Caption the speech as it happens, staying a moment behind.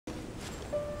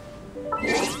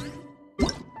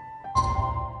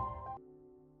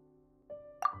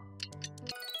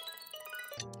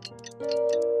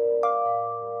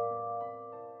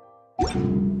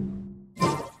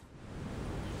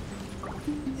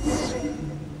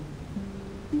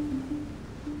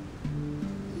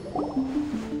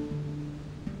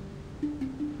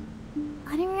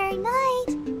Honorary Knight!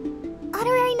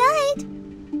 Honorary Knight!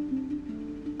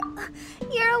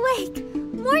 You're awake!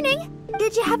 Morning!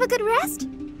 Did you have a good rest?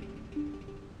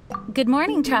 Good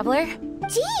morning, Traveler.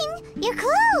 Jean! Your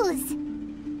clothes!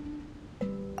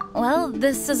 Well,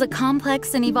 this is a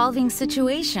complex and evolving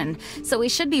situation, so we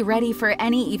should be ready for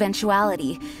any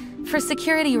eventuality. For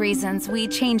security reasons, we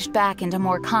changed back into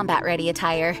more combat-ready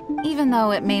attire, even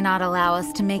though it may not allow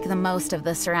us to make the most of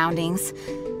the surroundings.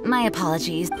 My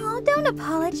apologies. Oh, don't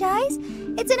apologize.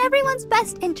 It's in everyone's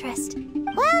best interest.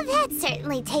 Well, that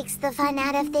certainly takes the fun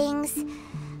out of things.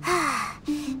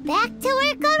 Back to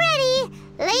work already!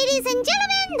 Ladies and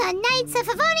gentlemen, the Knights of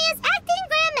Favonius Acting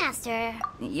Grandmaster!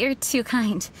 You're too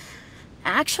kind.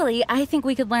 Actually, I think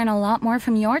we could learn a lot more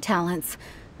from your talents.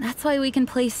 That's why we can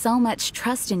place so much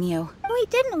trust in you. We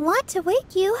didn't want to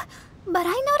wake you, but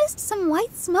I noticed some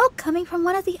white smoke coming from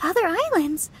one of the other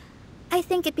islands. I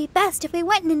think it'd be best if we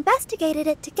went and investigated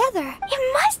it together.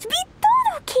 It must be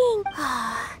Dodo King!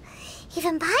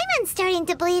 Even Paimon's starting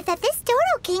to believe that this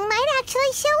Dodo King might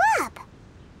actually show up.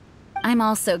 I'm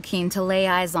also keen to lay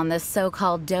eyes on this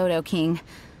so-called Dodo King.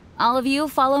 All of you,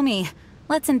 follow me.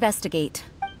 Let's investigate.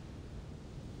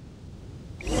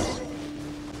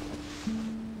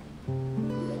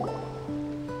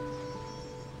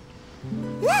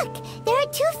 Look! There are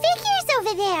two figures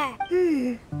over there!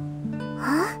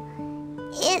 Huh?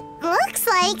 It looks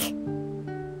like...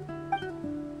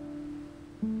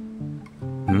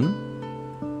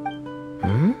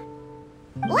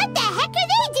 What the heck are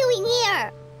they doing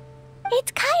here?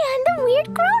 It's Kaeya and the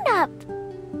weird grown-up.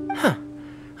 Huh.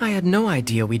 I had no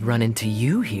idea we'd run into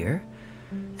you here.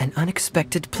 An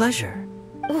unexpected pleasure.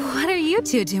 What are you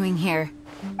two doing here?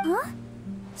 Huh?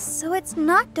 So it's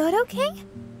not Dodo King?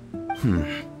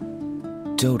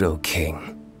 Dodo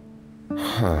King.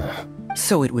 Huh.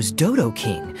 So it was Dodo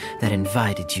King that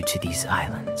invited you to these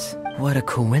islands. What a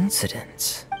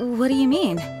coincidence. What do you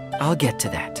mean? I'll get to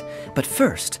that. But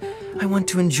first, I want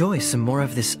to enjoy some more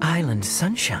of this island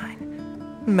sunshine.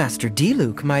 Master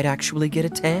D-Luke might actually get a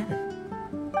tan.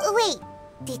 Wait,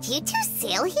 did you two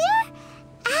sail here?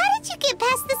 How did you get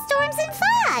past the storms and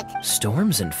fog?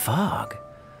 Storms and fog?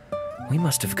 We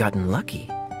must have gotten lucky.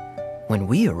 When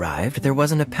we arrived, there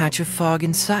wasn't a patch of fog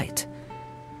in sight.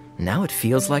 Now it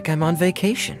feels like I'm on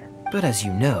vacation. But as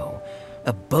you know,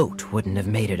 a boat wouldn't have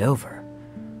made it over.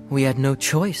 We had no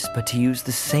choice but to use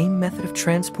the same method of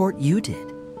transport you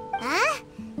did. Huh?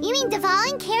 You mean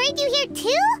Dvalin carried you here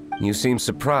too? You seem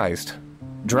surprised.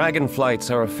 Dragon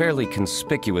flights are a fairly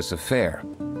conspicuous affair.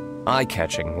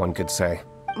 Eye-catching, one could say.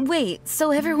 Wait,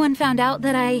 so everyone found out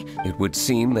that I... It would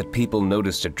seem that people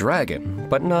noticed a dragon,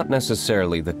 but not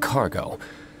necessarily the cargo.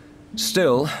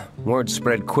 Still, word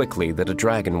spread quickly that a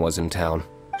dragon was in town.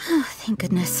 Thank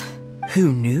goodness.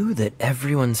 Who knew that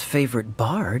everyone's favorite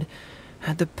bard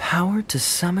had the power to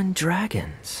summon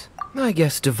dragons? I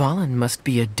guess Dvalin must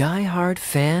be a die-hard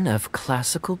fan of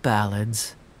classical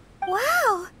ballads.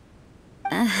 Wow!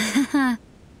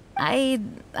 I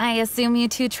assume you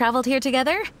two traveled here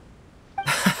together?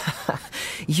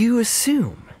 You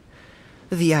assume.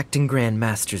 The acting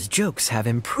Grandmaster's jokes have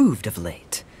improved of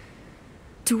late.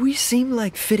 Do we seem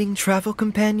like fitting travel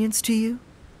companions to you?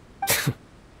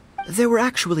 There were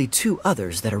actually two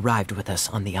others that arrived with us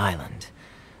on the island.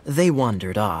 They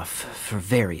wandered off for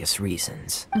various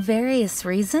reasons. Various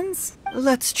reasons?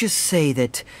 Let's just say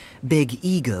that big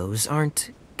egos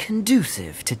aren't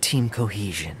conducive to team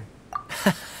cohesion.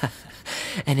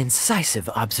 An incisive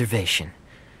observation.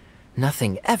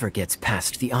 Nothing ever gets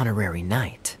past the honorary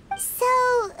knight. So,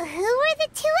 who were the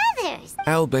two others?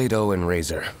 Albedo and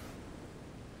Razor.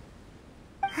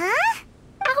 Huh?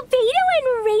 Albedo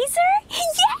and Razor?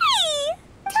 Yay!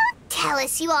 Don't tell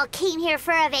us you all came here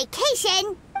for a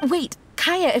vacation. Wait,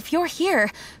 Kaeya, if you're here,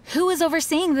 who is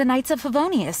overseeing the Knights of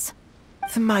Favonius?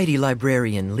 The mighty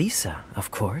librarian Lisa,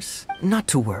 of course. Not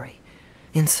to worry.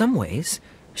 In some ways,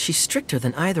 she's stricter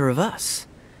than either of us.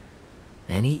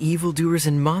 Any evildoers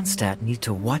in Mondstadt need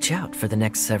to watch out for the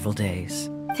next several days.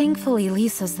 Thankfully,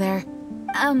 Lisa's there.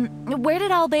 Where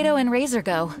did Albedo and Razor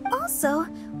go? Also,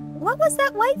 what was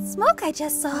that white smoke I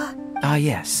just saw? Ah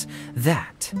yes,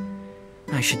 that.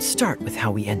 I should start with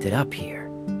how we ended up here.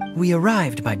 We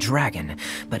arrived by dragon,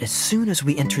 but as soon as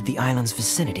we entered the island's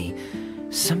vicinity,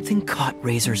 something caught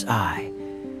Razor's eye.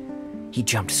 He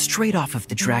jumped straight off of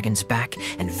the dragon's back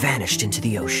and vanished into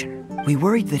the ocean. We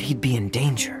worried that he'd be in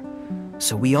danger,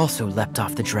 so we also leapt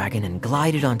off the dragon and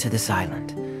glided onto this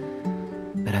island.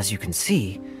 But as you can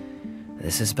see,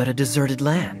 this is but a deserted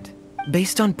land.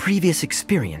 Based on previous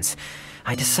experience,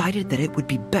 I decided that it would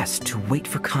be best to wait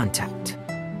for contact,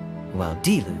 while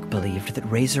Diluc believed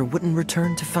that Razor wouldn't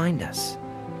return to find us.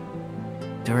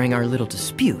 During our little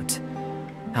dispute,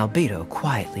 Albedo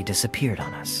quietly disappeared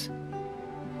on us.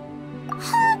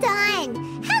 Hold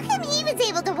on! How come he was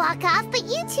able to walk off, but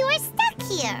you two are stuck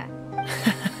here?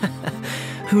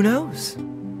 Who knows?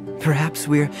 Perhaps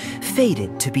we're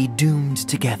fated to be doomed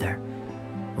together.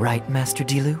 Right, Master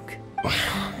Diluc?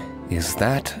 Is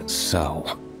that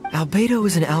so? Albedo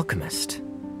is an alchemist,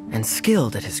 and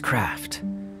skilled at his craft.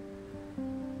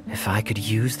 If I could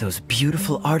use those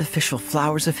beautiful artificial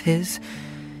flowers of his,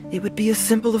 it would be a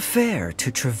simple affair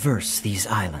to traverse these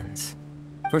islands.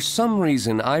 For some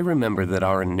reason, I remember that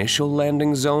our initial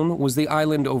landing zone was the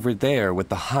island over there with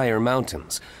the higher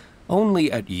mountains.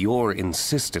 Only at your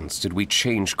insistence did we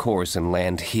change course and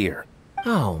land here.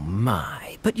 Oh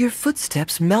my, but your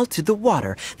footsteps melted the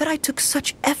water that I took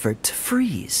such effort to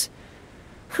freeze.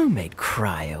 Who made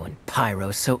cryo and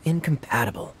pyro so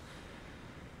incompatible?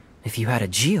 If you had a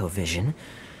geovision,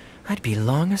 I'd be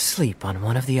long asleep on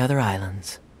one of the other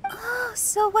islands. Oh,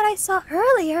 so what I saw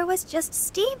earlier was just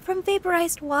steam from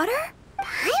vaporized water?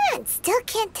 Paimon still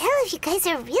can't tell if you guys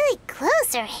are really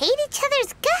close or hate each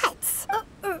other's guts.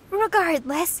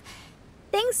 Regardless,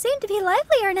 things seem to be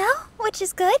livelier now, which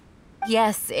is good.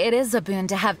 Yes, it is a boon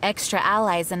to have extra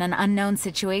allies in an unknown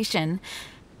situation.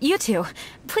 You two,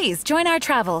 please join our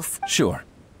travels. Sure.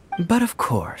 But of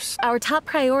course. Our top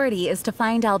priority is to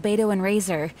find Albedo and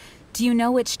Razor. Do you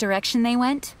know which direction they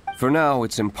went? For now,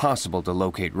 it's impossible to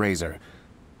locate Razor.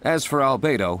 As for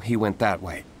Albedo, he went that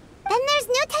way. Then there's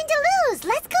no time to lose.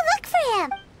 Let's go look for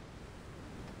him.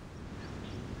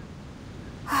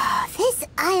 Oh, this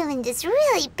island is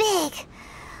really big.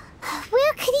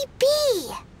 Where could he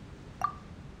be?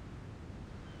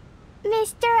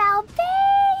 Mr. Albedo!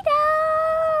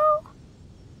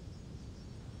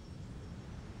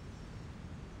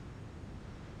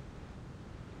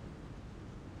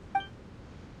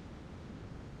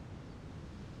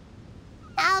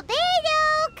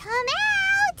 Albedo, come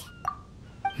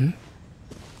out!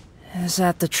 Is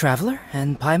that the Traveler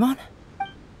and Paimon?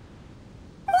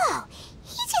 Whoa,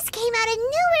 he just came out of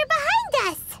nowhere behind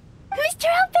us! Mr.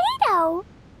 Albedo!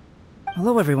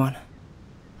 Hello, everyone.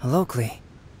 Hello, Klee.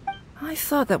 I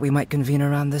thought that we might convene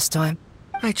around this time.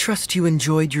 I trust you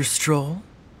enjoyed your stroll.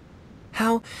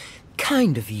 How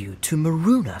kind of you to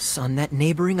maroon us on that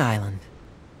neighboring island.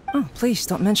 Oh, please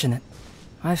don't mention it.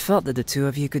 I felt that the two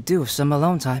of you could do with some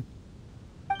alone time.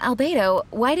 Albedo,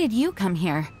 why did you come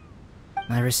here?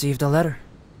 I received a letter.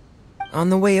 On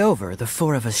the way over, the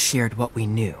four of us shared what we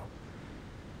knew.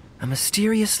 A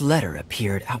mysterious letter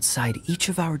appeared outside each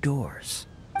of our doors.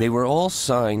 They were all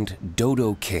signed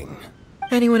Dodo King.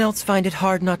 Anyone else find it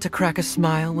hard not to crack a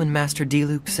smile when Master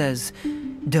Diluc says,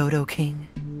 Dodo King?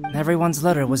 Everyone's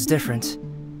letter was different.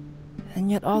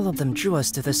 And yet all of them drew us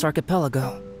to this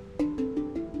archipelago.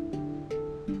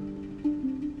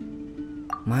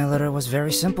 My letter was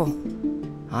very simple.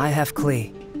 I have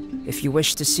Klee. If you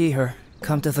wish to see her,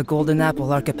 come to the Golden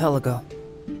Apple Archipelago.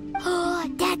 Oh,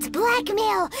 that's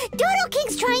blackmail! Dodo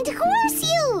King's trying to coerce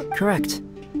you! Correct.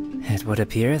 It would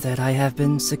appear that I have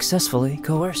been successfully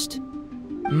coerced.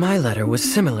 My letter was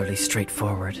similarly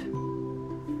straightforward.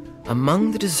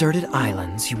 Among the deserted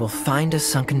islands, you will find a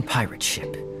sunken pirate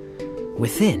ship.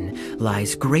 Within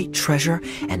lies great treasure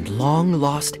and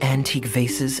long-lost antique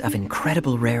vases of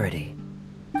incredible rarity.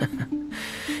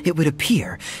 It would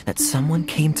appear that someone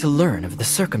came to learn of the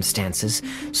circumstances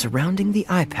surrounding the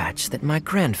eye patch that my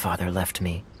grandfather left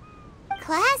me.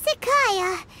 Classic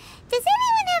Kaeya. Does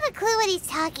anyone have a clue what he's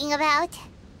talking about?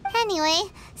 Anyway,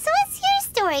 so what's your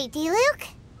story, Diluc?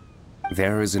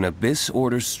 There is an Abyss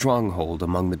Order stronghold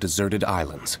among the deserted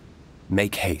islands.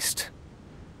 Make haste.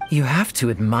 You have to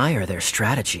admire their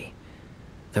strategy.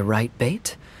 The right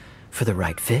bait for the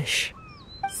right fish.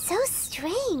 So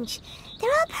strange. They're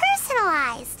all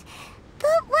personalized.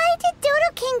 But why did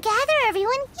Dodo King gather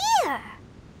everyone here?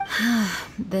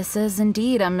 This is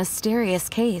indeed a mysterious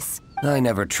case. I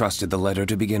never trusted the letter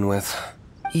to begin with.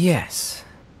 Yes,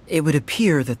 it would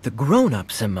appear that the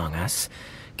grown-ups among us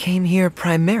came here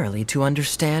primarily to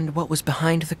understand what was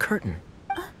behind the curtain.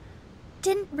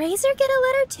 Didn't Razor get a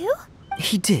letter too?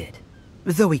 He did,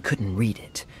 though he couldn't read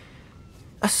it.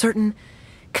 A certain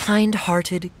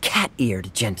kind-hearted,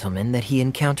 cat-eared gentleman that he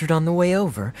encountered on the way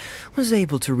over was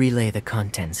able to relay the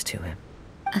contents to him.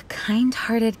 A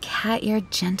kind-hearted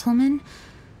cat-eared gentleman?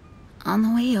 On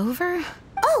the way over?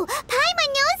 Oh,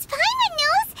 Paimon knows! Paimon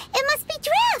knows! It must be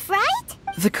Giraffe, right?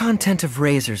 The content of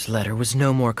Razor's letter was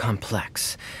no more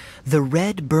complex. The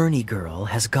Red Bernie girl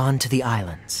has gone to the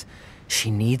islands.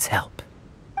 She needs help.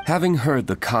 Having heard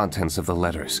the contents of the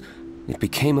letters, it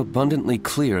became abundantly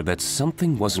clear that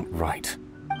something wasn't right.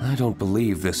 I don't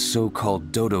believe this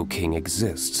so-called Dodo King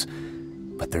exists,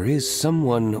 but there is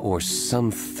someone or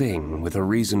something with a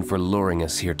reason for luring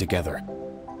us here together.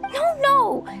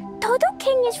 No! Dodo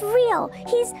King is real.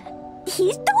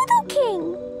 He's Dodo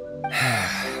King.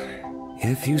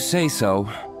 If you say so.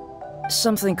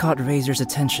 Something caught Razor's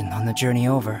attention on the journey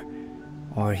over,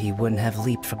 or he wouldn't have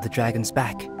leaped from the dragon's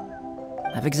back.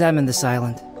 I've examined this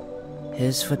island.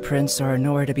 His footprints are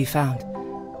nowhere to be found,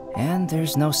 and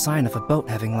there's no sign of a boat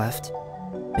having left.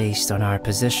 Based on our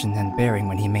position and bearing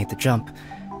when he made the jump,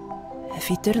 if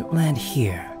he didn't land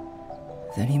here,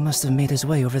 then he must have made his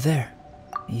way over there.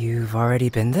 You've already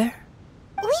been there?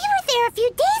 We were there a few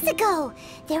days ago.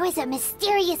 There was a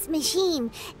mysterious machine.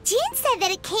 Jin said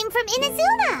that it came from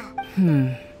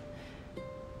Inazuma.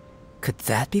 Could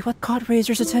that be what caught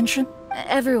Razor's attention?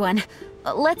 Everyone,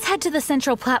 let's head to the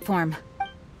central platform.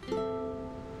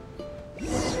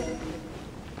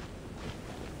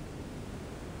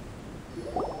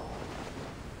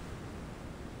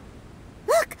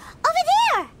 Look, over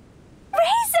there!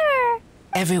 Razor!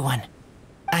 Everyone,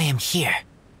 I am here.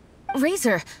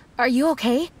 Razor, are you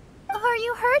okay? Are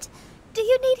you hurt? Do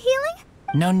you need healing?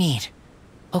 No need.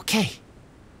 Okay.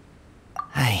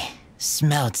 I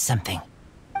smelled something.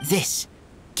 This,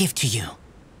 give to you.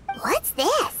 What's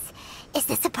this? Is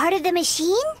this a part of the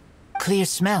machine? Clear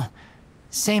smell.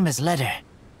 Same as letter.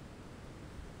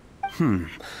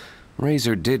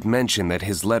 Razor did mention that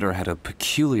his letter had a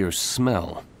peculiar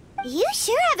smell. You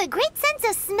sure have a great sense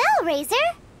of smell, Razor.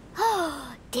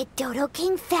 Oh, did Dodo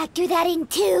King factor that in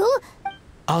too?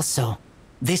 Also,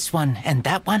 this one and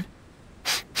that one?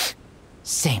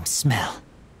 Same smell.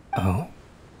 Oh?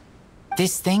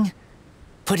 This thing?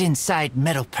 Put inside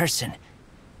metal person.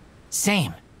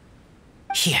 Same.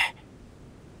 Here.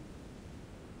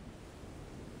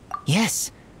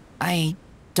 Yes, I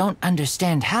don't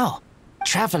understand how.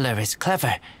 Traveler is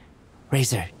clever.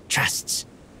 Razor trusts.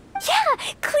 Yeah,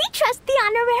 Klee trusts the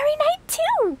honorary knight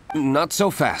too. Not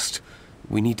so fast.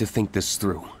 We need to think this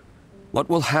through. What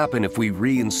will happen if we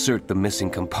reinsert the missing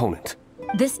component?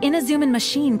 This Inazuman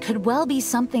machine could well be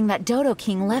something that Dodo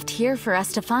King left here for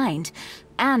us to find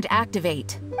and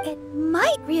activate. It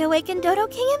might reawaken Dodo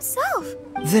King himself.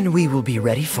 Then we will be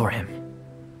ready for him.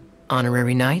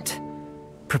 Honorary Knight,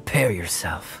 prepare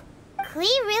yourself.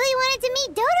 Klee really wanted to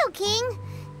meet Dodo King.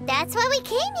 That's why we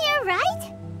came here,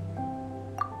 right?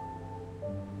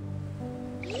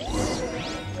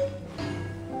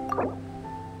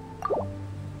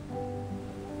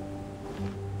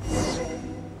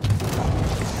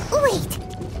 Wait!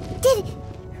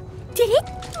 Did it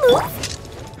move?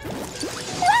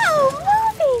 Wow,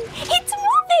 moving! It's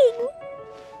moving!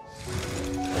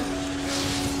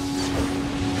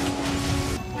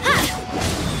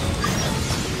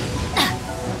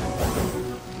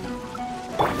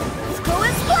 Let's go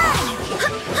and splash!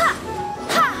 Ha!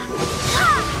 Ha!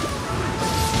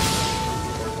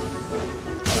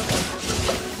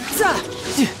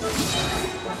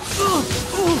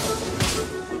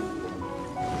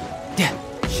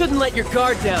 Shouldn't let your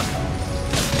guard down.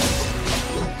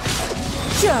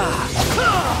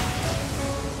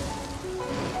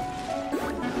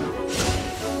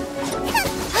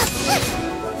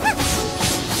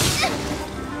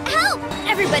 Help!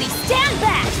 Everybody stand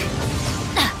back!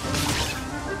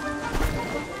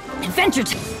 Adventure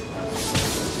time!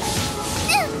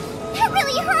 That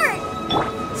really hurt!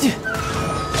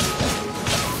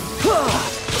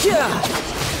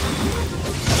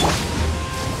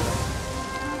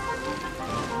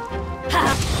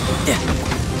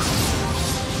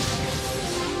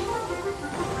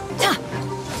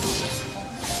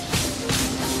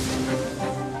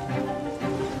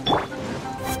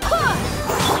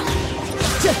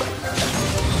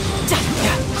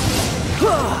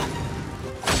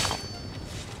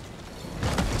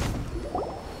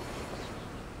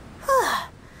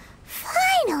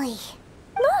 Finally!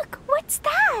 Look, what's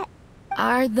that?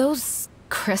 Are those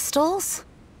crystals?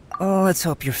 Oh, let's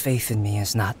hope your faith in me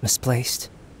is not misplaced.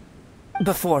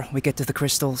 Before we get to the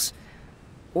crystals,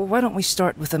 why don't we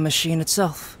start with the machine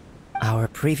itself? Our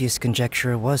previous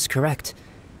conjecture was correct.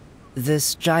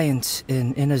 This giant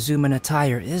in Inazuman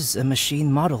attire is a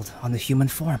machine modeled on the human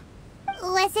form.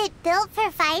 Was it built for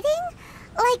fighting?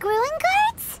 Like ruin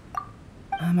guards?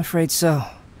 I'm afraid so.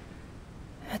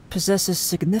 It possesses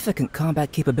significant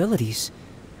combat capabilities,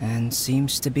 and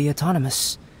seems to be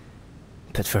autonomous.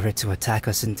 But for it to attack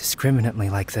us indiscriminately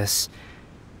like this,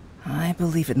 I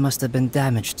believe it must have been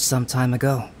damaged some time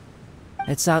ago.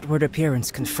 Its outward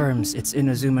appearance confirms its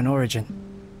Inazuman origin.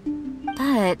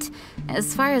 But,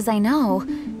 as far as I know,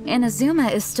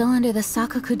 Inazuma is still under the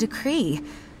Sakoku decree.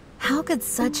 How could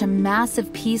such a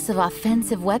massive piece of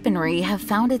offensive weaponry have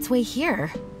found its way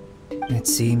here? It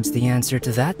seems the answer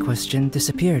to that question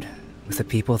disappeared with the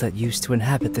people that used to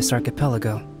inhabit this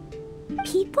archipelago.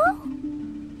 People?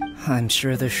 I'm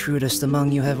sure the shrewdest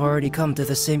among you have already come to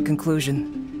the same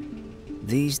conclusion.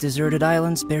 These deserted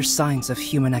islands bear signs of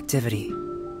human activity.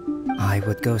 I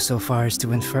would go so far as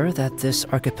to infer that this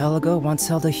archipelago once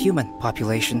held a human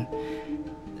population.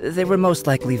 They were most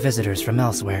likely visitors from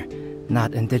elsewhere,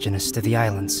 not indigenous to the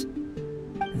islands.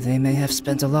 They may have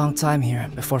spent a long time here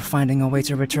before finding a way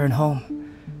to return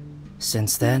home.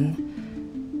 Since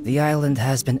then, the island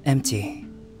has been empty,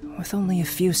 with only a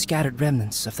few scattered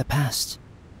remnants of the past.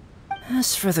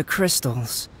 As for the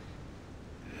crystals...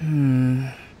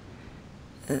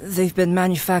 They've been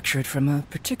manufactured from a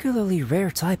particularly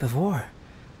rare type of ore.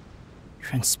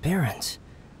 Transparent.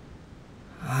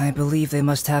 I believe they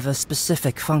must have a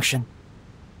specific function.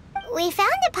 We found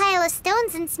a pile of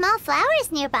stones and small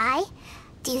flowers nearby.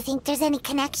 Do you think there's any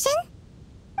connection?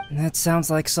 That sounds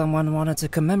like someone wanted to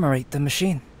commemorate the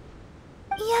machine.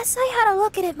 Yes, I had a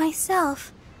look at it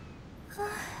myself.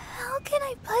 How can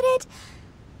I put it?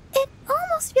 It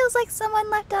almost feels like someone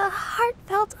left a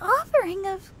heartfelt offering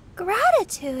of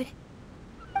gratitude.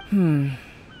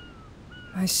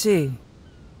 I see.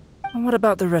 What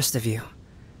about the rest of you?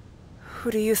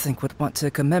 Who do you think would want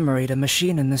to commemorate a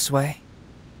machine in this way?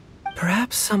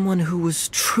 Perhaps someone who was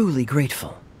truly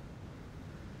grateful.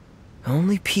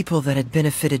 Only people that had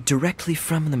benefited directly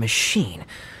from the machine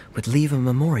would leave a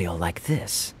memorial like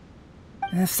this.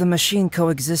 If the machine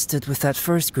coexisted with that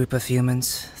first group of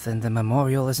humans, then the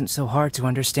memorial isn't so hard to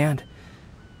understand.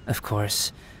 Of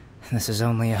course, this is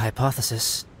only a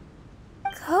hypothesis.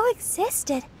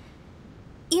 Coexisted?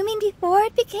 You mean before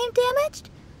it became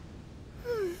damaged?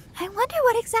 I wonder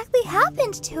what exactly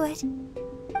happened to it.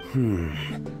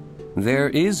 There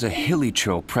is a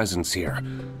Hilichurl presence here.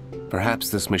 Perhaps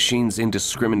this machine's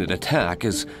indiscriminate attack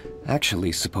is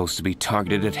actually supposed to be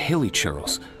targeted at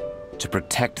Hilichurls to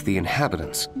protect the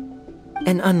inhabitants.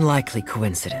 An unlikely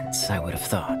coincidence, I would have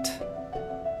thought.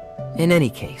 In any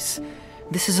case,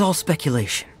 this is all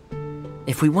speculation.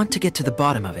 If we want to get to the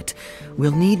bottom of it,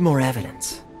 we'll need more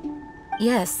evidence.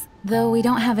 Yes, though we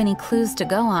don't have any clues to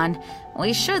go on,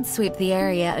 we should sweep the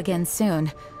area again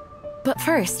soon. But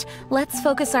first, let's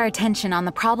focus our attention on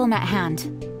the problem at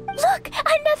hand. Look!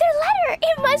 Another letter!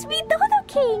 It must be Dodo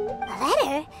King! A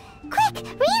letter? Quick,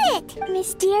 read it!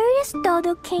 Mysterious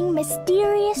Dodo King,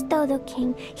 mysterious Dodo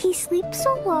King. He sleeps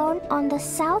alone on the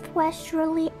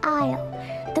southwesterly isle.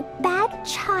 The bad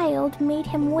child made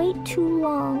him wait too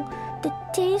long. The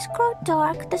days grow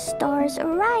dark, the stars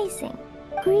are rising.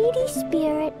 Greedy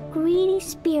spirit,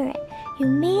 you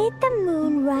made the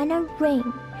moon run a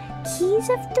ring. Keys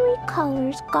of 3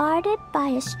 colors guarded by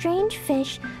a strange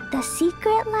fish. The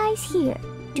secret lies here.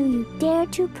 Do you dare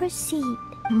to proceed?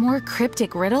 More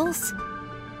cryptic riddles?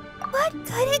 What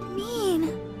could it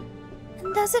mean?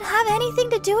 Does it have anything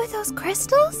to do with those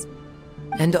crystals?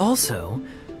 And also,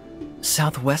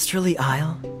 Southwesterly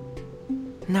Isle?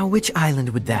 Now which island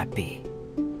would that be?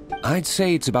 I'd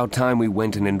say it's about time we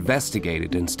went and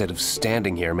investigated instead of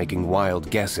standing here making wild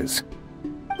guesses.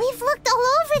 We've looked all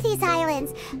over these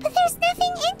islands, but there's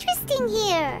nothing interesting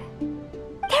here.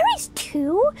 There is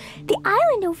too. The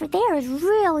island over there is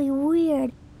really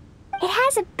weird. It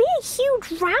has a big,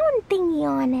 huge round thingy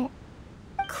on it.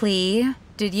 Klee,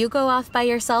 did you go off by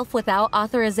yourself without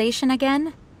authorization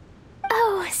again?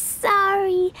 Oh,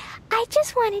 sorry. I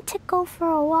just wanted to go for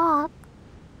a walk.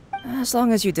 As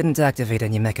long as you didn't activate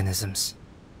any mechanisms.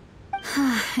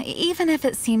 Even if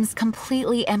it seems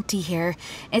completely empty here,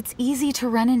 it's easy to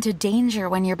run into danger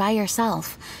when you're by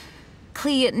yourself.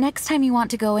 Klee, next time you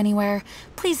want to go anywhere,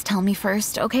 please tell me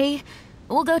first, okay?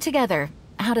 We'll go together.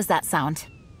 How does that sound?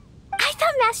 I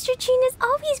thought Master Jean is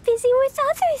always busy with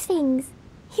other things.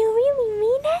 You really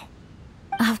mean it?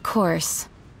 Of course.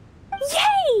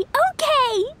 Yay!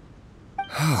 Okay!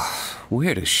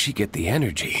 Where does she get the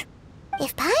energy?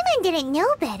 If Paimon didn't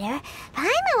know better,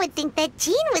 Paimon would think that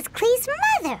Jean was Klee's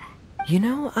mother. You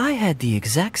know, I had the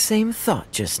exact same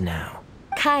thought just now.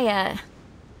 Kaeya.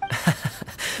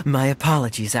 My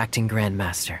apologies, Acting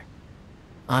Grandmaster.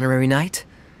 Honorary Knight,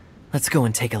 let's go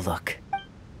and take a look.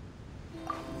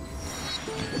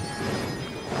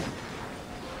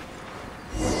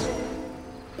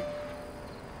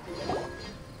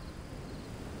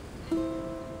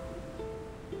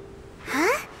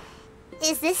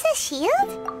 this a shield?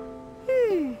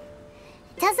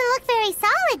 Doesn't look very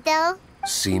solid, though.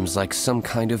 Seems like some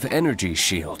kind of energy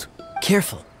shield.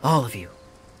 Careful, all of you.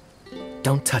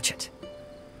 Don't touch it.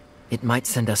 It might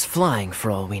send us flying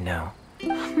for all we know.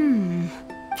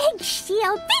 Big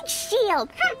shield, big shield.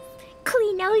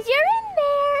 Klee knows you're in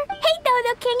there. Hey,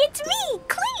 Dodo King, it's me,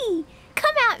 Klee.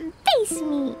 Come out and face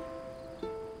me.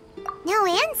 No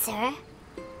answer?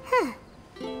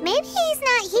 Maybe he's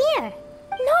not here.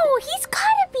 No, he's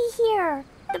gotta be here.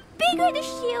 The bigger the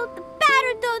shield, the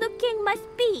badder Dodo King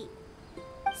must be.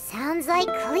 Sounds like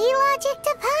Klee logic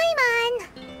to Paimon.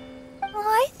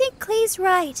 Oh, I think Klee's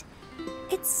right.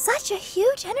 It's such a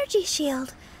huge energy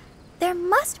shield. There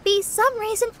must be some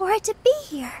reason for it to be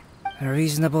here. A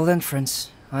reasonable inference.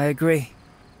 I agree.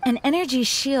 An energy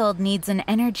shield needs an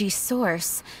energy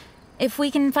source. If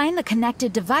we can find the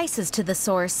connected devices to the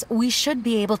source, we should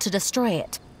be able to destroy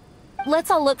it.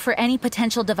 Let's all look for any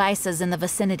potential devices in the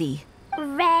vicinity.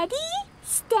 Ready,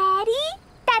 steady,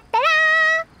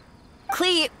 da-da-da!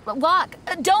 Klee, walk!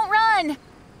 Don't run!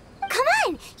 Come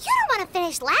on, you don't want to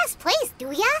finish last place,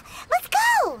 do ya? Let's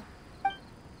go!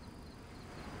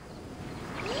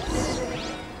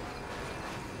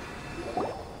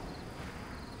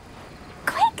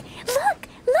 Quick, look,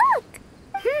 look!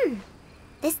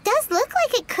 This does look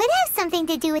like it could have something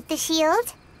to do with the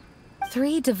shield.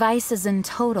 3 devices in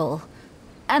total.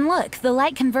 And look, the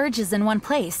light converges in one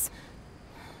place.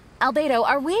 Albedo,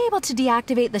 are we able to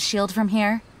deactivate the shield from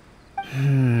here?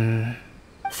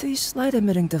 These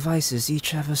light-emitting devices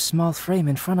each have a small frame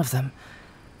in front of them.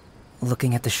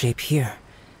 Looking at the shape here,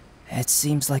 it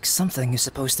seems like something is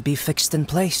supposed to be fixed in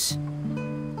place.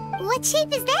 What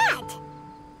shape is that?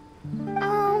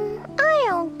 I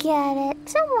don't get it.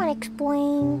 Someone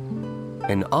explain.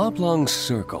 An oblong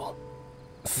circle.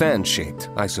 Fan-shaped,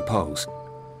 I suppose.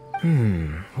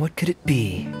 What could it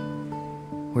be?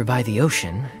 We're by the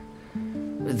ocean.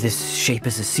 This shape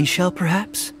is a seashell,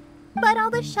 perhaps? But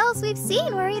all the shells we've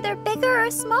seen were either bigger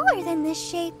or smaller than this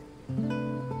shape.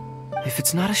 If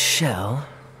it's not a shell,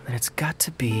 then it's got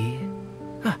to be...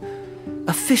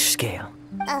 a fish scale.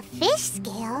 A fish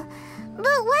scale? But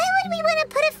why would we want to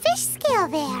put a fish scale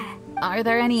there? Are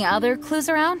there any other clues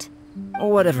around?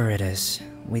 Whatever it is,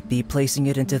 we'd be placing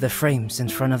it into the frames in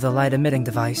front of the light-emitting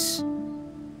device.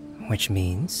 Which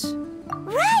means...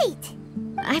 Right!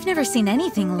 I've never seen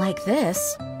anything like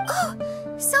this. Oh,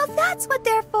 so that's what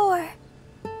they're for.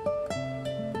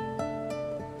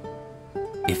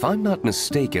 If I'm not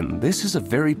mistaken, this is a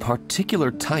very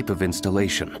particular type of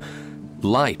installation.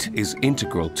 Light is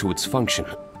integral to its function.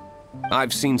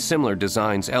 I've seen similar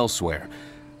designs elsewhere.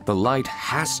 The light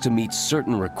has to meet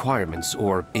certain requirements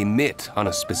or emit on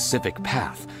a specific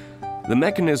path. The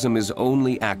mechanism is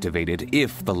only activated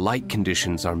if the light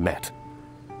conditions are met.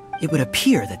 It would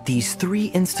appear that these 3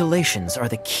 installations are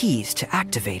the keys to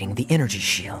activating the energy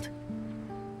shield.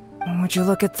 Would you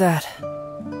look at that?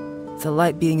 The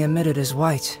light being emitted is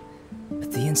white,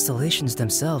 but the installations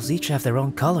themselves each have their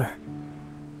own color.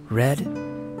 Red,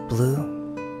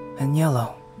 blue, and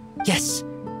yellow. Yes,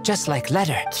 just like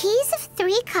letter. Keys of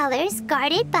 3 colors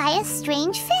guarded by a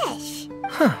strange fish.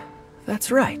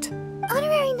 That's right.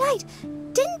 Honorary Knight,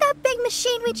 didn't that big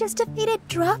machine we just defeated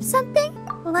drop something?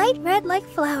 Light red like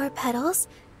flower petals,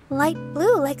 light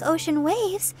blue like ocean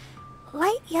waves,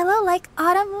 light yellow like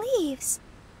autumn leaves.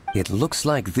 It looks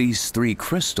like these 3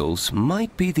 crystals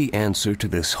might be the answer to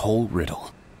this whole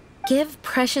riddle. Give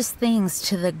precious things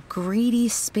to the greedy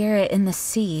spirit in the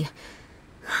sea.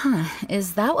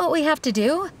 Is that what we have to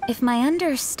do? If my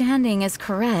understanding is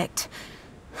correct.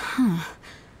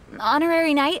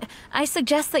 Honorary Knight, I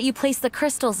suggest that you place the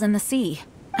crystals in the sea.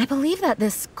 I believe that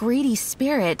this greedy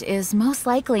spirit is most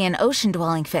likely an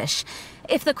ocean-dwelling fish.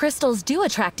 If the crystals do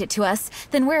attract it to us,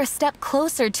 then we're a step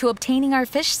closer to obtaining our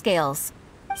fish scales.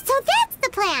 So that's the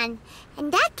plan. In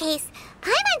that case,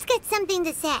 Paimon's got something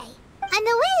to say. On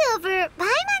the way over,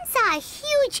 Paimon saw a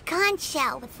huge conch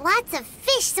shell with lots of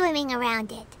fish swimming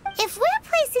around it. If we're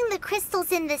placing the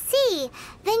crystals in the sea,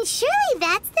 then surely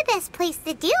that's the best place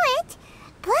to do it.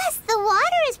 Plus, the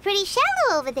water is pretty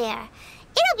shallow over there.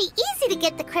 It'll be easy to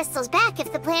get the crystals back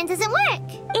if the plan doesn't work.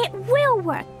 It will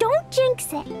work. Don't jinx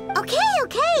it.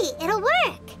 Okay, it'll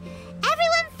work.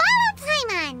 Everyone follow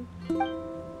Paimon.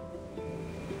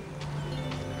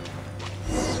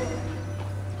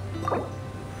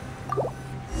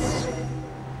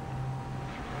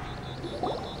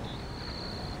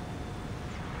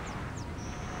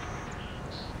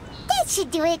 That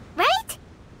should do it, right?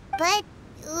 But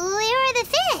where are the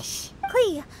fish?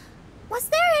 Klee, was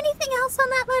there anything else on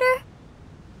that letter?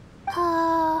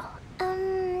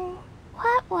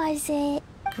 What was it?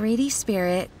 Greedy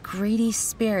spirit,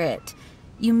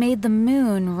 you made the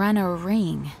moon run a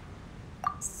ring.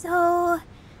 So,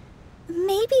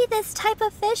 maybe this type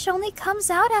of fish only comes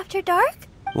out after dark?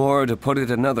 Or to put it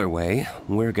another way,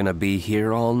 we're gonna be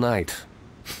here all night.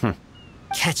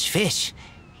 Catch fish.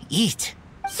 Eat.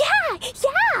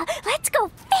 Yeah! Let's go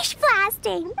fish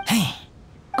blasting! Hey.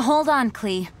 Hold on,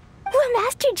 Klee. Will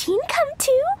Master Jean come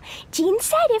too? Jean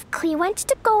said if Klee wants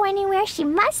to go anywhere, she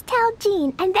must tell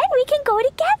Jean, and then we can go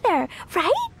together,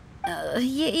 right?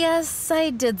 Yes,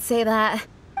 I did say that.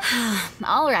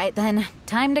 All right then,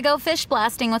 time to go fish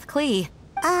blasting with Klee.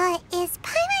 Is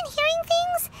Paimon hearing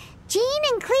things? Jean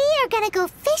and Klee are gonna go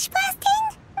fish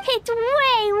blasting? It's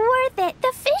way worth it.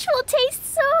 The fish will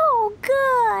taste so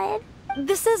good.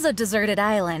 This is a deserted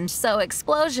island, so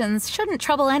explosions shouldn't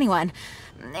trouble anyone.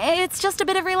 It's just a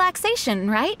bit of relaxation,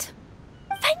 right?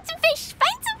 Find some fish!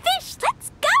 Let's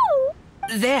go!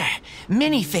 There.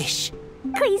 Mini fish.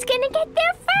 Klee's gonna get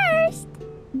there first.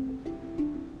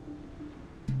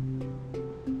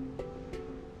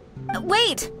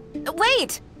 Wait!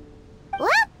 Well,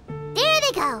 there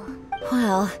they go.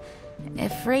 Well,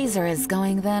 if Razor is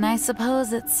going, then I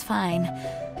suppose it's fine.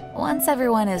 Once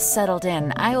everyone is settled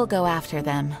in, I will go after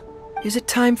them. Is it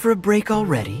time for a break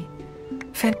already?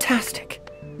 Fantastic.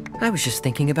 I was just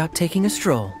thinking about taking a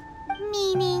stroll.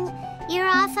 Meaning, you're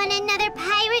off on another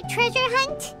pirate treasure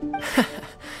hunt?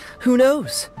 Who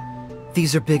knows?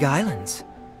 These are big islands.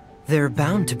 There are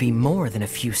bound to be more than a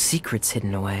few secrets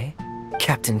hidden away.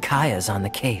 Captain Kaeya's on the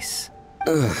case.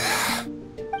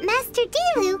 Master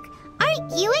Diluc,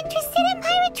 aren't you interested in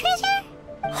pirate treasure?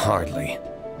 Hardly.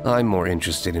 I'm more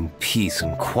interested in peace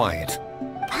and quiet.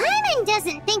 Paimon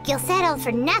doesn't think you'll settle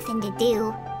for nothing to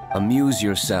do. Amuse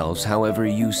yourselves however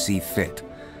you see fit.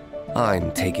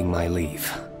 I'm taking my leave.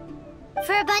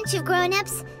 For a bunch of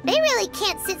grown-ups, they really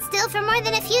can't sit still for more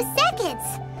than a few seconds.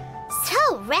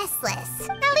 So restless.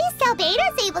 At least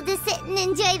Albedo's able to sit and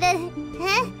enjoy the...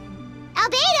 Huh?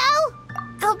 Albedo!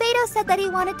 Albedo said that he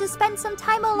wanted to spend some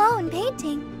time alone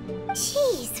painting.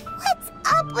 Jeez, what's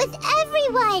up with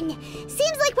everyone?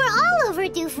 Seems like we're all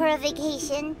overdue for a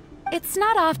vacation. It's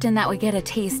not often that we get a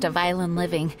taste of island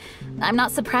living. I'm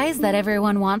not surprised that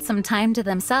everyone wants some time to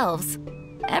themselves.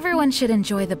 Everyone should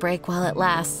enjoy the break while it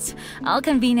lasts. I'll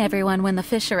convene everyone when the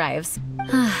fish arrives.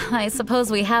 I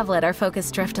suppose we have let our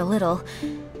focus drift a little.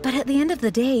 But at the end of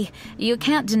the day, you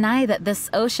can't deny that this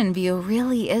ocean view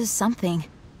really is something.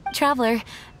 Traveler,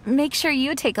 make sure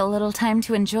you take a little time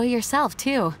to enjoy yourself,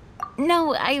 too.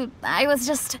 No, I was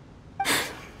just...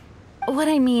 What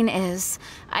I mean is,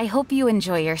 I hope you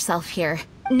enjoy yourself here.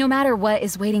 No matter what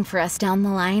is waiting for us down the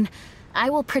line,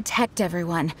 I will protect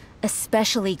everyone,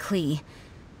 especially Klee.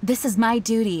 This is my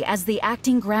duty as the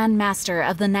acting Grand Master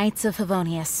of the Knights of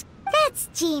Favonius. That's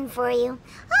Jean for you.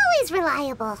 Always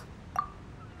reliable.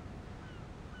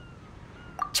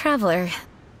 Traveler,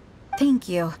 thank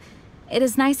you. It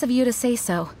is nice of you to say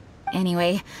so.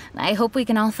 Anyway, I hope we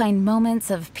can all find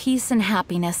moments of peace and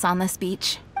happiness on this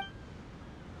beach.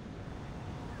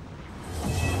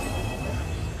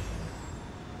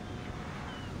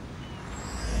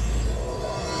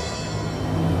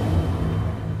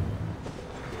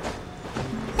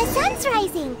 The sun's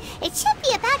rising. It should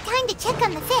be about time to check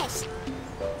on the fish.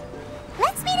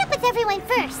 Let's meet up with everyone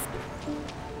first.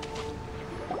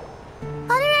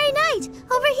 Honorary Knight,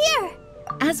 over here!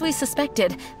 As we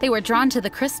suspected, they were drawn to the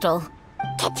crystal.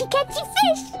 Catchy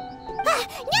fish!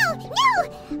 No!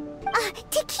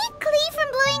 To keep Klee from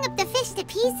blowing up the fish to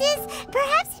pieces,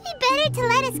 perhaps it'd be better to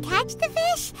let us catch the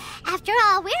fish. After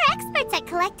all, we're experts at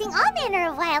collecting all manner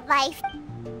of wildlife.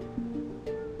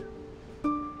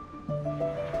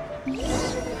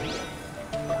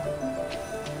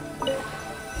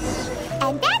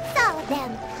 And that's all of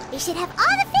them. We should have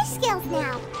all the fish scales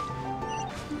now.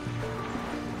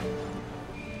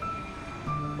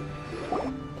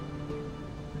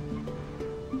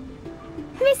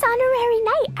 Miss Honorary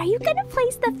Knight, are you gonna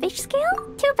place the fish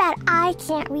scale? Too bad I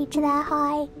can't reach that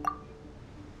high.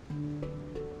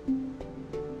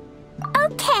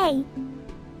 Okay.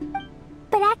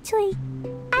 But actually,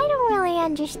 I don't really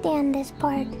understand this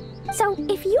part. So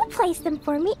if you place them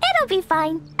for me, it'll be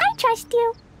fine. I trust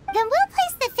you. Then we'll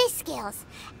place the fish scales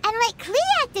and let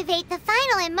Klee activate the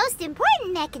final and most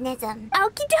important mechanism.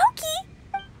 Okie dokie.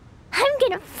 I'm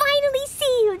gonna finally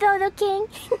see you, Dodo King.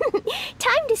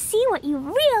 Time to see what you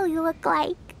really look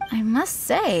like. I must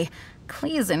say,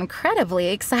 Klee's incredibly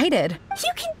excited.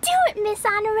 You can do it, Miss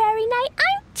Honorary Knight.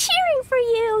 I'm cheering for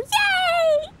you.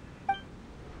 Yay!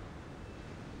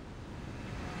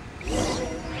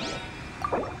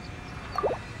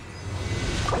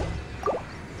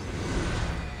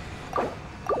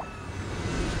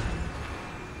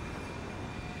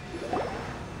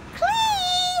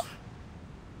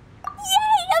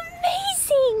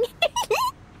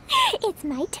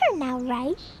 my turn now,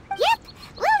 right? Yep,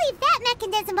 we'll leave that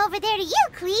mechanism over there to you,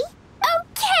 Klee.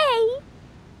 Okay!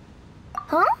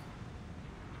 Huh?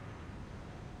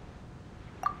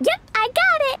 Yep, I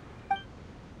got it!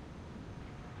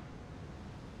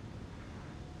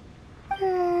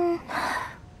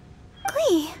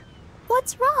 Klee,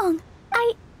 what's wrong?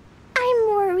 I'm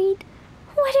worried.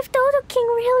 What if Dodo King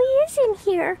really is in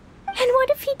here? And what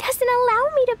if he doesn't allow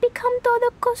me to become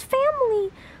Dodoko's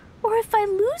family? Or if I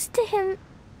lose to him,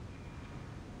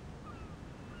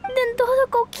 then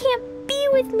Dodoko can't be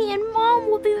with me and Mom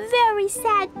will be very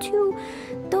sad too.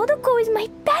 Dodoko is my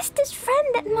bestest friend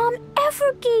that Mom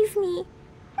ever gave me.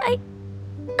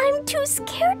 I'm too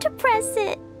scared to press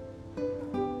it.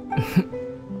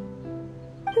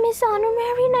 Miss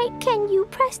Honorary Knight, can you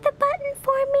press the button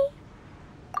for me?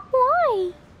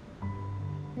 Why?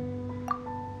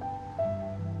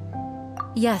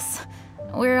 Yes,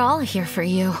 we're all here for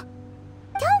you.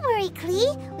 Don't worry,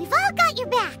 Klee. We've all got your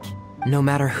back. No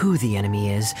matter who the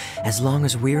enemy is, as long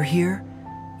as we're here,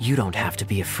 you don't have to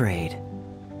be afraid.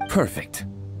 Perfect.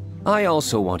 I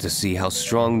also want to see how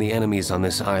strong the enemies on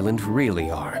this island really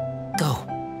are. Go.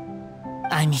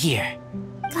 I'm here.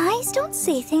 Guys, don't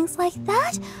say things like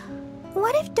that.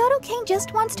 What if Dodo King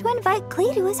just wants to invite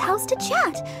Klee to his house to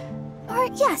chat? Or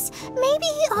yes, maybe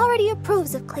he already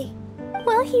approves of Klee.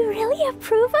 Will he really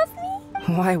approve of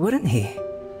me? Why wouldn't he?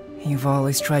 You've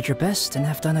always tried your best and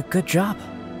have done a good job.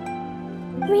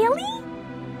 Really?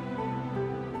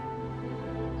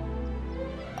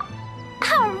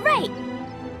 All right.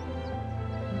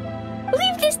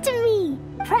 Leave this to me.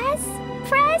 Press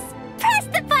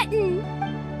the button.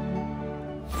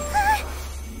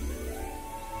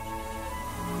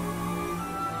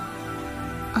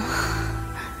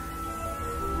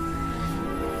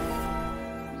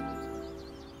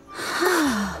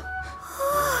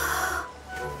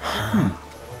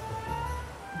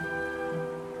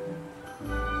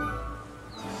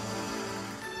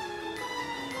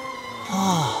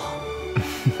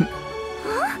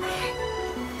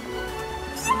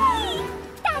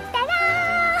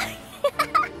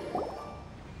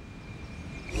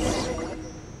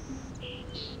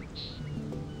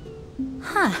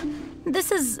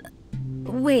 This is...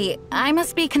 Wait, I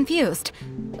must be confused.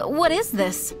 What is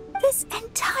this? This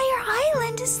entire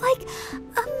island is like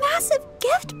a massive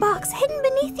gift box hidden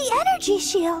beneath the energy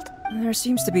shield. There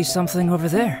seems to be something over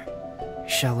there.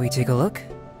 Shall we take a look?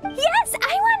 Yes,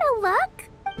 I want to look.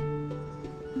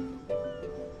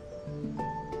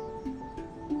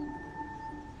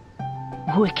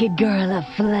 Wicked girl of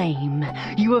flame,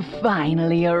 you have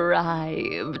finally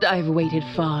arrived. I've waited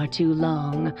far too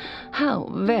long. How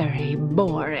very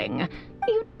boring.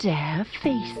 You dare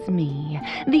face me,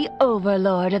 the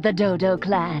overlord of the Dodo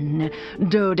clan,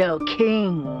 Dodo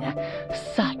King.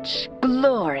 Such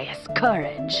glorious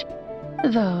courage.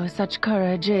 Though such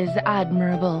courage is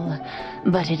admirable,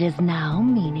 but it is now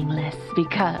meaningless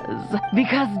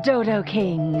because Dodo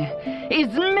King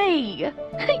is me,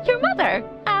 your mother,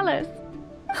 Alice.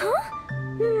 Huh?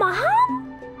 Mom?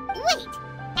 Wait,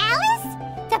 Alice?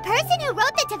 The person who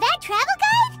wrote the Teyvat travel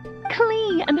guide?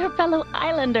 Klee and her fellow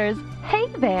islanders. Hey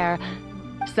there.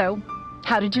 So,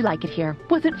 how did you like it here?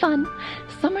 Was it fun?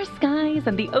 Summer skies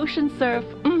and the ocean surf.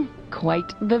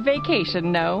 Quite the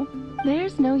vacation, no?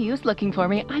 There's no use looking for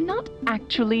me. I'm not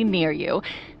actually near you.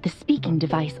 The speaking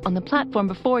device on the platform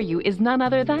before you is none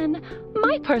other than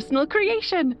my personal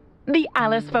creation. The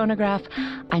Alice phonograph.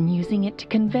 I'm using it to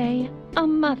convey a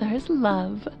mother's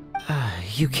love.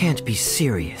 You can't be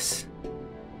serious.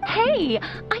 Hey,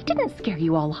 I didn't scare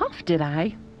you all off, did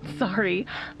I? Sorry.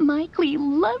 My Klee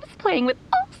loves playing with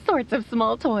all sorts of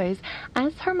small toys.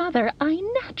 As her mother, I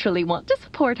naturally want to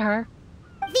support her.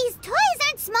 These toys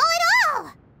aren't small at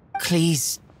all!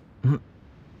 Klee's...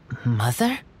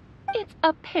 mother? It's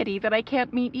a pity that I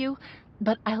can't meet you,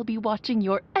 but I'll be watching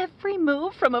your every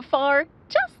move from afar,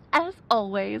 just as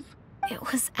always.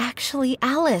 It was actually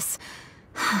Alice.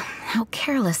 How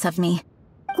careless of me.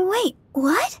 Wait,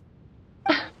 what?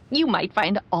 You might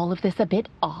find all of this a bit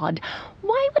odd.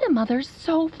 Why would a mother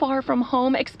so far from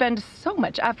home expend so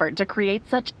much effort to create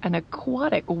such an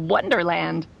aquatic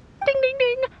wonderland? Ding, ding,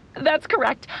 ding! That's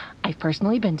correct. I've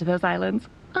personally been to those islands.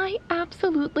 I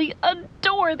absolutely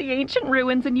adore the ancient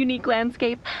ruins and unique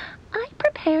landscape. I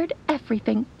prepared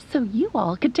everything so you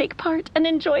all could take part and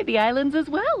enjoy the islands as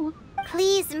well.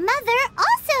 Klee's mother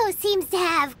also seems to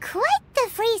have quite the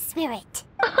free spirit.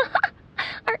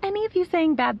 Are any of you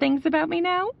saying bad things about me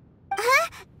now?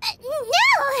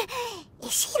 No!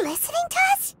 Is she listening to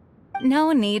us?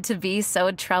 No need to be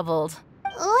so troubled.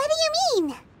 What do you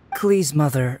mean? Klee's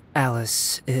mother,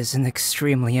 Alice, is an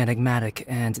extremely enigmatic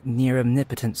and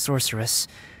near-omnipotent sorceress.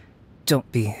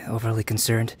 Don't be overly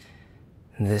concerned.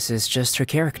 This is just her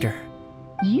character.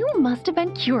 You must have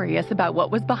been curious about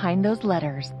what was behind those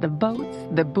letters. The boats,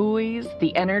 the buoys,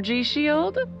 the energy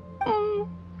shield.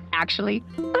 Actually,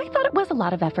 I thought it was a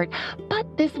lot of effort,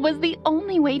 but this was the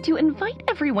only way to invite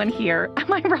everyone here.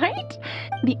 Am I right?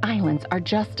 The islands are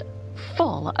just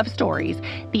full of stories.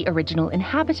 The original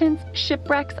inhabitants,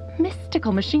 shipwrecks,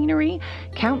 mystical machinery.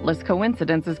 Countless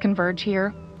coincidences converge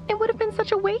here. It would have been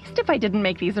such a waste if I didn't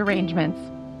make these arrangements.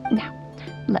 Now,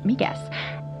 let me guess.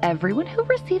 Everyone who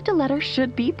received a letter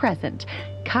should be present.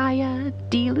 Kaeya,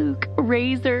 Diluc,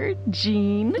 Razor,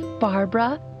 Jean,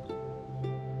 Barbara.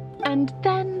 And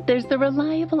then there's the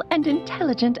reliable and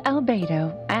intelligent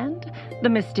Albedo, and the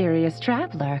mysterious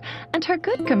traveler, and her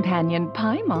good companion,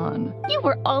 Paimon. You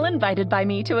were all invited by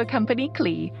me to accompany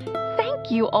Klee.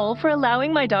 Thank you all for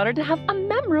allowing my daughter to have a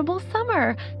memorable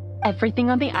summer.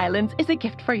 Everything on the islands is a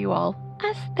gift for you all,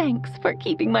 as thanks for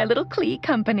keeping my little Klee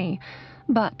company.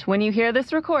 But when you hear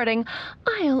this recording,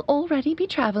 I'll already be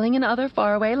traveling in other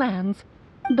faraway lands.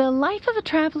 The life of a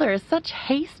traveler is such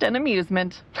haste and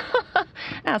amusement.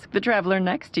 Ask the traveler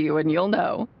next to you and you'll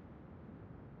know.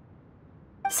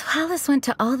 So Alice went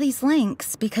to all these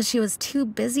lengths because she was too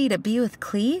busy to be with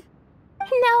Klee?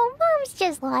 No, Mom's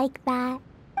just like that.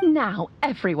 Now,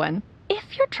 everyone,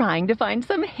 if you're trying to find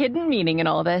some hidden meaning in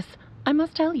all this, I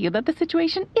must tell you that the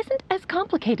situation isn't as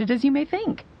complicated as you may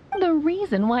think. The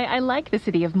reason why I like the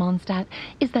city of Mondstadt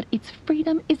is that its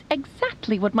freedom is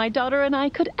exactly what my daughter and I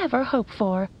could ever hope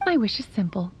for. My wish is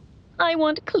simple. I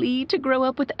want Klee to grow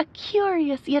up with a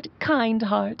curious yet kind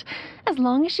heart. As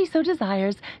long as she so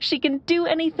desires, she can do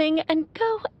anything and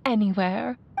go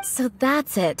anywhere. So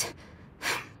that's it.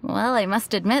 Well, I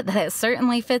must admit that it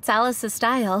certainly fits Alice's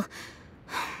style.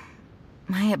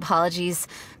 My apologies.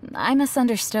 I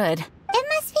misunderstood. It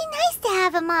must be nice to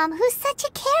have a mom who's such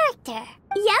a character.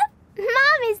 Yep,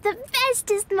 Mom is the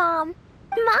bestest mom.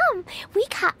 Mom, we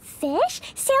caught fish,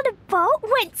 sailed a boat,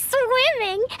 went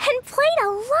swimming, and played a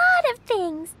lot of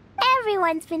things.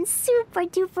 Everyone's been super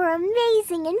duper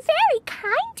amazing and very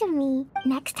kind to me.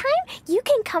 Next time, you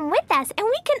can come with us and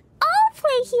we can all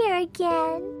play here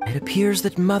again. It appears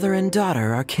that mother and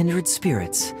daughter are kindred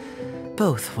spirits,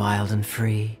 both wild and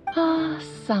free. Ah,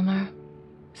 summer.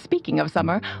 Speaking of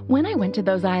summer, when I went to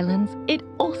those islands, it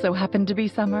also happened to be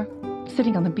summer.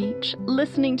 Sitting on the beach,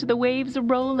 listening to the waves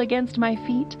roll against my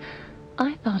feet,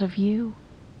 I thought of you.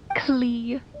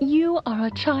 Klee, you are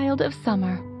a child of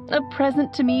summer, a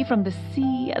present to me from the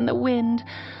sea and the wind.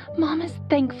 Mom is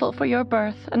thankful for your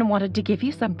birth and wanted to give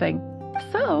you something.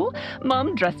 So,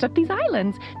 Mom dressed up these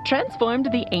islands, transformed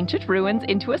the ancient ruins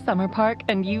into a summer park,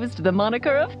 and used the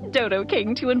moniker of Dodo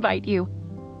King to invite you.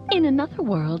 In another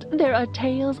world, there are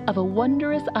tales of a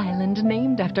wondrous island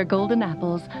named after golden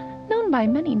apples. Known by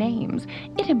many names,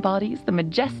 it embodies the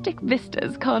majestic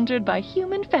vistas conjured by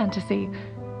human fantasy.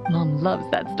 Mom loves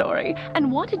that story and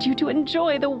wanted you to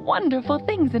enjoy the wonderful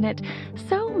things in it.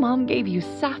 So Mom gave you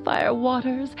sapphire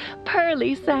waters,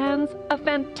 pearly sands, a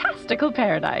fantastical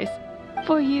paradise.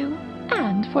 For you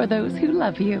and for those who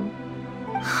love you.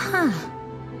 Huh.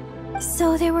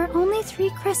 So there were only 3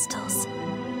 crystals.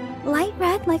 Light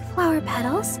red like flower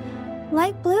petals,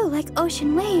 light blue like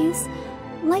ocean waves,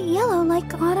 light yellow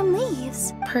like autumn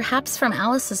leaves. Perhaps from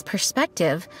Alice's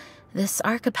perspective, this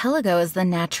archipelago is the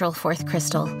natural 4th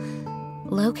crystal.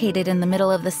 Located in the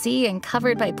middle of the sea and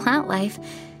covered by plant life,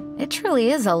 it truly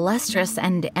is a lustrous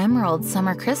and emerald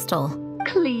summer crystal.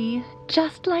 Klee,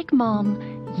 just like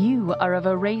Mom, you are of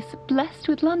a race blessed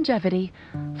with longevity.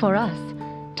 For us,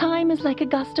 time is like a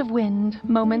gust of wind.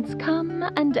 Moments come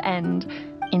and end.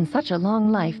 In such a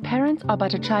long life, parents are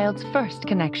but a child's first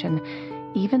connection.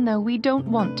 Even though we don't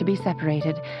want to be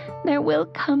separated, there will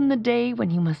come the day when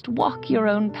you must walk your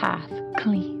own path,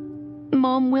 Klee.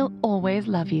 Mom will always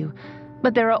love you,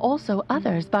 but there are also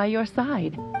others by your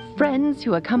side. Friends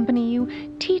who accompany you,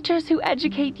 teachers who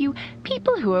educate you,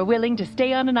 people who are willing to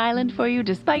stay on an island for you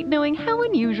despite knowing how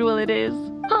unusual it is.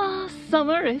 Ah,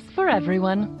 summer is for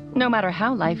everyone. No matter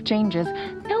how life changes,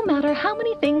 no matter how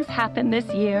many things happen this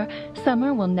year,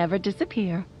 summer will never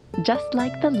disappear, just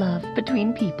like the love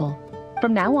between people.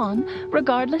 From now on,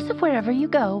 regardless of wherever you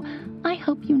go, I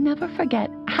hope you never forget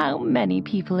how many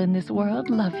people in this world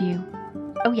love you.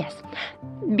 Oh yes,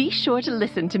 be sure to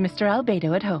listen to Mr.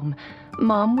 Albedo at home.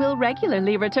 Mom will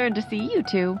regularly return to see you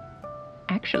two.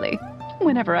 Actually,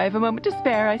 whenever I have a moment to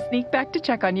spare, I sneak back to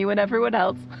check on you and everyone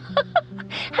else.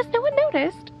 Has no one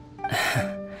noticed?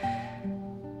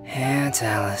 Aunt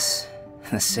Alice,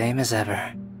 the same as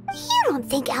ever. You don't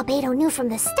think Albedo knew from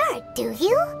the start, do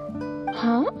you?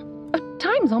 Huh?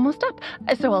 Time's almost up,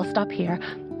 so I'll stop here.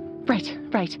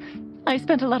 Right. I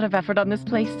spent a lot of effort on this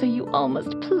place, so you all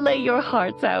must play your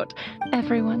hearts out.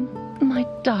 Everyone, my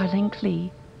darling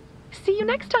Klee. See you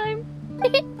next time.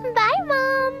 Bye,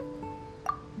 Mom.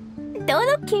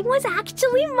 Dodo King was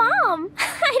actually Mom.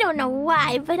 I don't know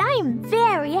why, but I am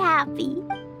very happy.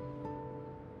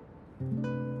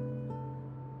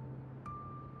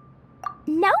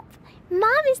 Nope.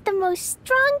 Mom is the most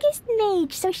strongest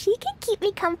mage, so she can keep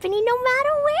me company no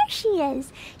matter where she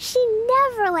is. She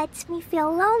never lets me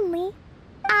feel lonely.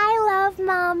 I love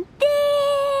Mom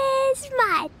this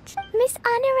much. Miss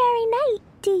Honorary Knight,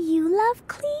 do you love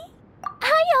Klee?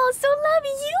 I also love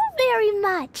you very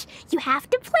much. You have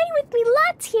to play with me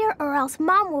lots here or else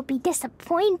Mom will be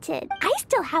disappointed. I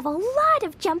still have a lot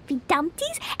of jumpy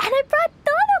dumpties and I brought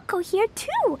Dodoko here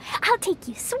too. I'll take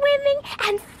you swimming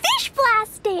and fish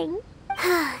blasting.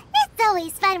 It's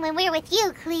always fun when we're with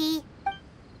you, Klee.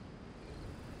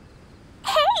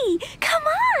 Hey, come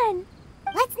on.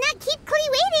 Let's not keep Klee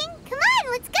waiting. Come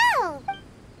on, let's go.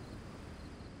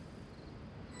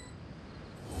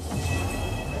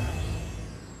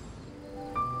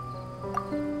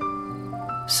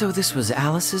 So this was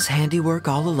Alice's handiwork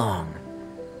all along.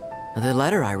 The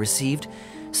letter I received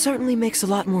certainly makes a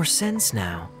lot more sense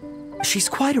now. She's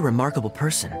quite a remarkable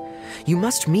person. You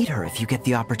must meet her if you get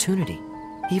the opportunity,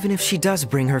 even if she does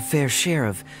bring her fair share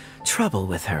of trouble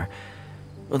with her.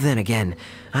 Well, then again,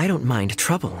 I don't mind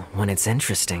trouble when it's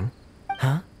interesting.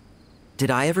 Huh? Did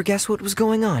I ever guess what was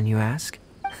going on, you ask?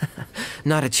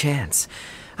 Not a chance.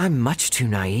 I'm much too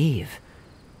naive.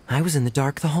 I was in the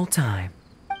dark the whole time.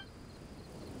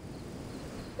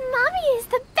 Mommy is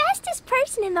the bestest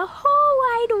person in the whole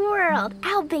wide world.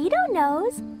 Albedo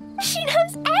knows. She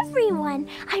knows everyone.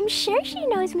 I'm sure she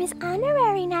knows Miss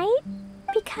Honorary Knight.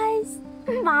 Because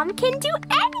Mom can do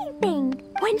anything.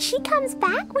 When she comes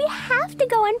back, we have to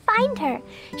go and find her.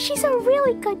 She's a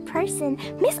really good person.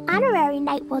 Miss Honorary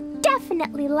Knight will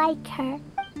definitely like her.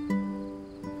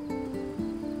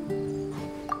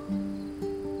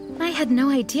 I had no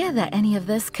idea that any of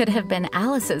this could have been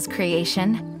Alice's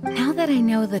creation. Now that I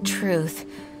know the truth,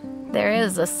 there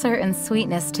is a certain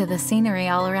sweetness to the scenery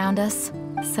all around us.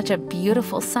 Such a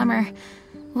beautiful summer.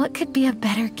 What could be a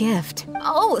better gift?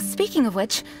 Oh, speaking of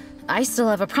which, I still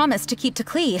have a promise to keep to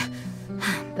Klee.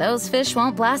 Those fish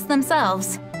won't blast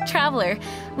themselves. Traveler,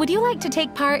 would you like to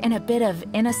take part in a bit of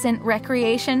innocent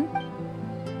recreation?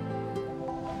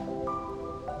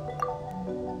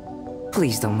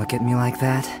 Please don't look at me like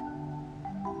that.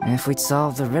 If we'd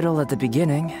solved the riddle at the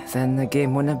beginning, then the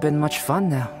game wouldn't have been much fun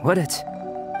now, would it?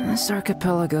 This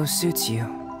archipelago suits you.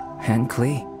 And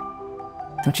Klee.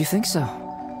 Don't you think so?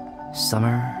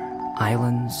 Summer,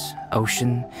 islands,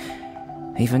 ocean.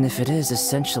 Even if it is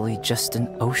essentially just an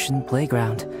ocean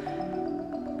playground.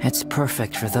 It's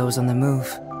perfect for those on the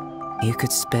move. You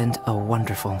could spend a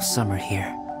wonderful summer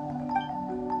here.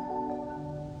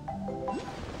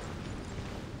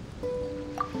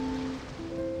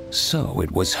 So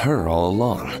it was her all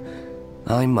along.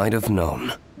 I might have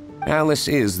known. Alice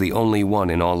is the only one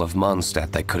in all of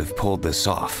Mondstadt that could have pulled this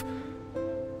off.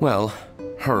 Well,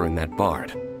 her and that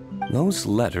bard. Those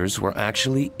letters were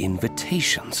actually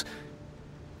invitations.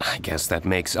 I guess that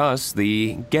makes us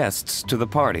the guests to the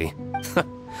party.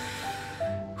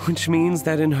 Which means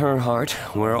that in her heart,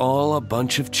 we're all a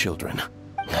bunch of children.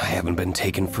 I haven't been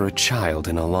taken for a child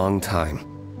in a long time.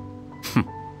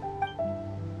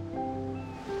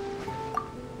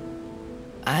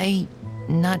 I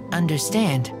not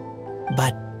understand,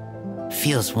 but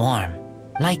feels warm.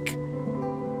 Like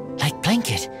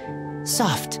blanket.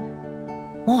 Soft.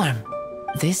 Warm.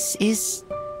 This is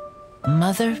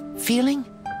mother feeling?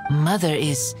 Mother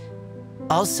is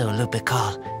also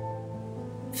Lupical.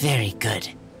 Very good.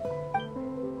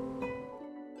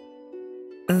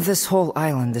 This whole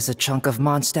island is a chunk of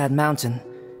Mondstadt Mountain.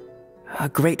 A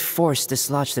great force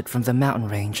dislodged it from the mountain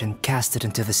range and cast it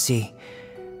into the sea.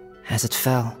 As it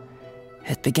fell,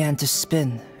 it began to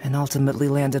spin and ultimately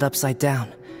landed upside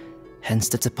down, hence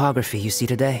the topography you see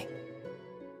today.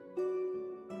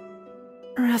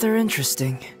 Rather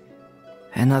interesting.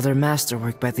 Another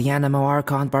masterwork by the Animo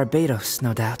Archon Barbados,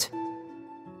 no doubt.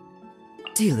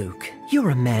 Diluc,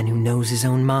 you're a man who knows his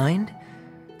own mind.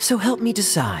 So help me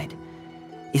decide.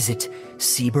 Is it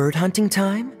seabird hunting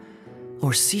time?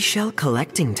 Or seashell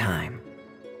collecting time?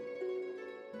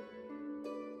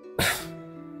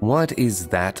 What is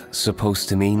that supposed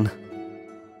to mean?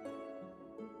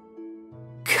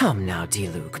 Come now,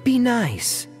 Diluc, be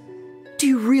nice. Do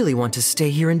you really want to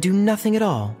stay here and do nothing at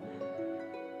all?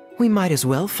 We might as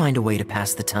well find a way to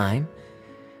pass the time.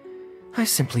 I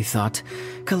simply thought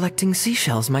collecting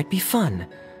seashells might be fun.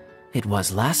 It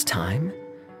was last time,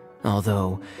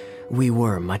 although we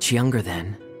were much younger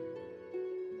then.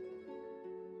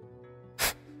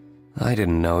 I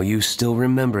didn't know you still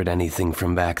remembered anything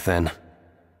from back then.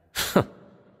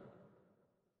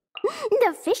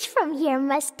 The fish from here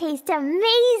must taste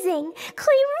amazing.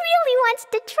 Chloe really wants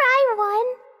to try one.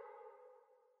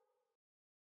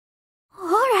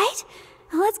 Alright,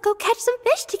 let's go catch some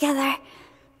fish together.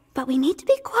 But we need to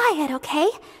be quiet, okay?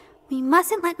 We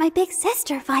mustn't let my big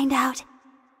sister find out.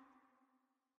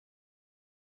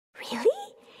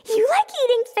 Really? You like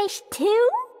eating fish too?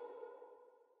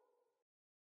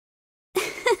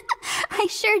 I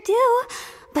sure do,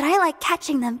 but I like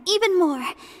catching them even more.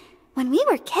 When we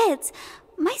were kids,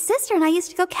 my sister and I used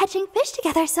to go catching fish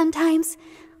together sometimes.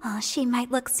 Oh, she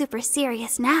might look super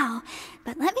serious now,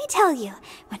 but let me tell you,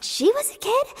 when she was a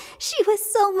kid, she was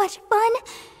so much fun.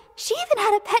 She even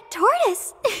had a pet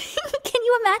tortoise. Can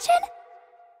you imagine?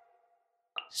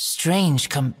 Strange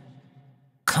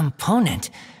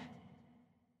component.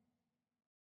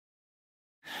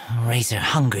 Razor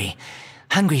hungry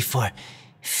for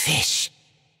fish.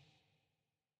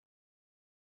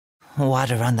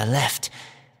 Water on the left,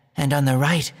 and on the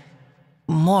right,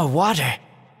 more water.